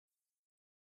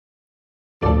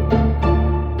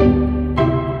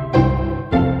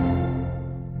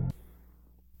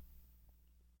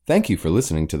Thank you for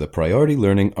listening to the Priority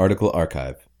Learning Article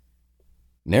Archive.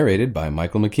 Narrated by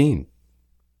Michael McKeen.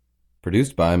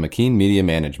 Produced by McKeen Media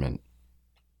Management.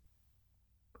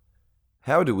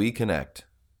 How Do We Connect?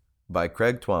 By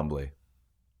Craig Twombly.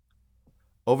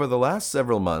 Over the last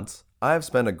several months, I have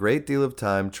spent a great deal of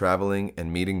time traveling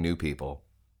and meeting new people.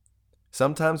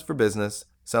 Sometimes for business,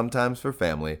 sometimes for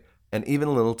family, and even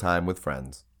a little time with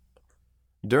friends.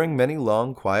 During many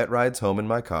long, quiet rides home in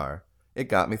my car, it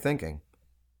got me thinking.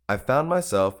 I found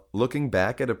myself looking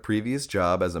back at a previous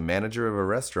job as a manager of a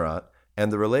restaurant and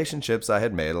the relationships I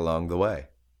had made along the way.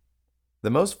 The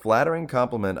most flattering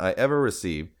compliment I ever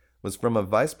received was from a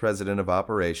vice president of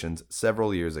operations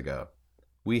several years ago.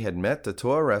 We had met to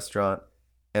tour a restaurant,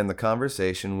 and the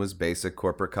conversation was basic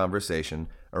corporate conversation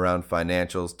around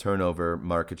financials, turnover,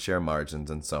 market share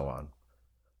margins, and so on.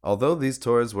 Although these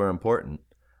tours were important,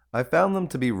 I found them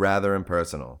to be rather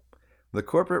impersonal. The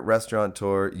corporate restaurant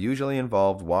tour usually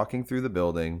involved walking through the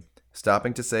building,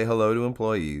 stopping to say hello to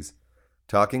employees,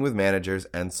 talking with managers,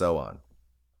 and so on.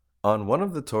 On one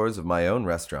of the tours of my own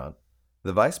restaurant,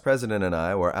 the vice president and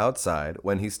I were outside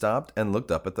when he stopped and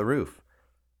looked up at the roof.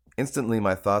 Instantly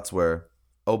my thoughts were,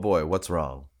 oh boy, what's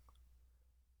wrong?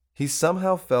 He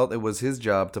somehow felt it was his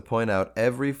job to point out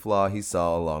every flaw he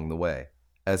saw along the way.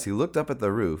 As he looked up at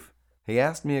the roof, he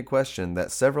asked me a question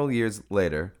that several years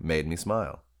later made me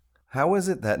smile. How is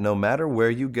it that no matter where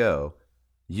you go,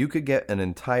 you could get an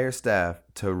entire staff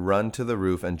to run to the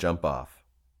roof and jump off?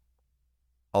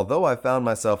 Although I found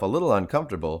myself a little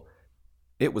uncomfortable,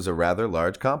 it was a rather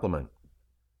large compliment.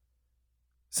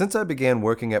 Since I began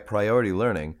working at Priority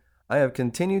Learning, I have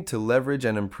continued to leverage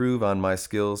and improve on my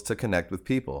skills to connect with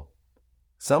people.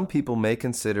 Some people may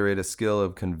consider it a skill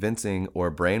of convincing or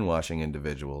brainwashing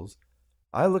individuals.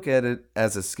 I look at it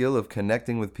as a skill of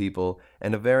connecting with people,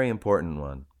 and a very important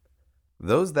one.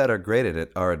 Those that are great at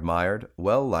it are admired,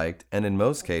 well-liked, and in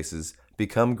most cases,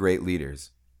 become great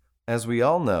leaders. As we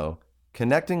all know,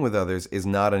 connecting with others is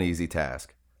not an easy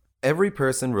task. Every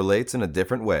person relates in a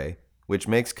different way, which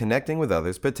makes connecting with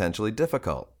others potentially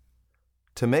difficult.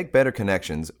 To make better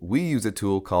connections, we use a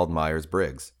tool called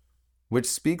Myers-Briggs, which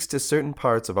speaks to certain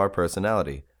parts of our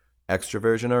personality,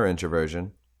 extroversion or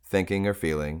introversion, thinking or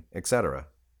feeling, etc.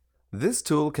 This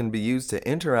tool can be used to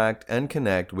interact and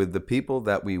connect with the people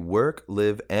that we work,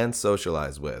 live, and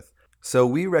socialize with. So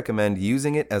we recommend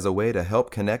using it as a way to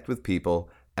help connect with people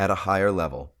at a higher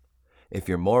level. If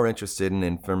you're more interested in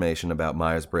information about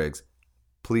Myers-Briggs,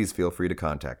 please feel free to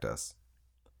contact us.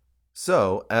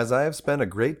 So, as I have spent a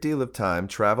great deal of time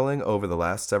traveling over the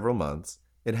last several months,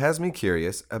 it has me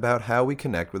curious about how we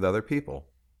connect with other people.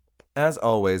 As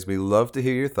always, we love to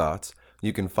hear your thoughts.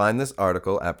 You can find this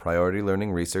article at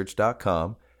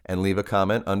PriorityLearningResearch.com and leave a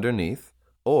comment underneath,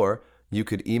 or you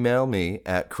could email me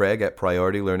at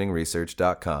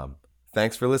craig@PriorityLearningResearch.com.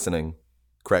 Thanks for listening.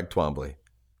 Craig Twombly.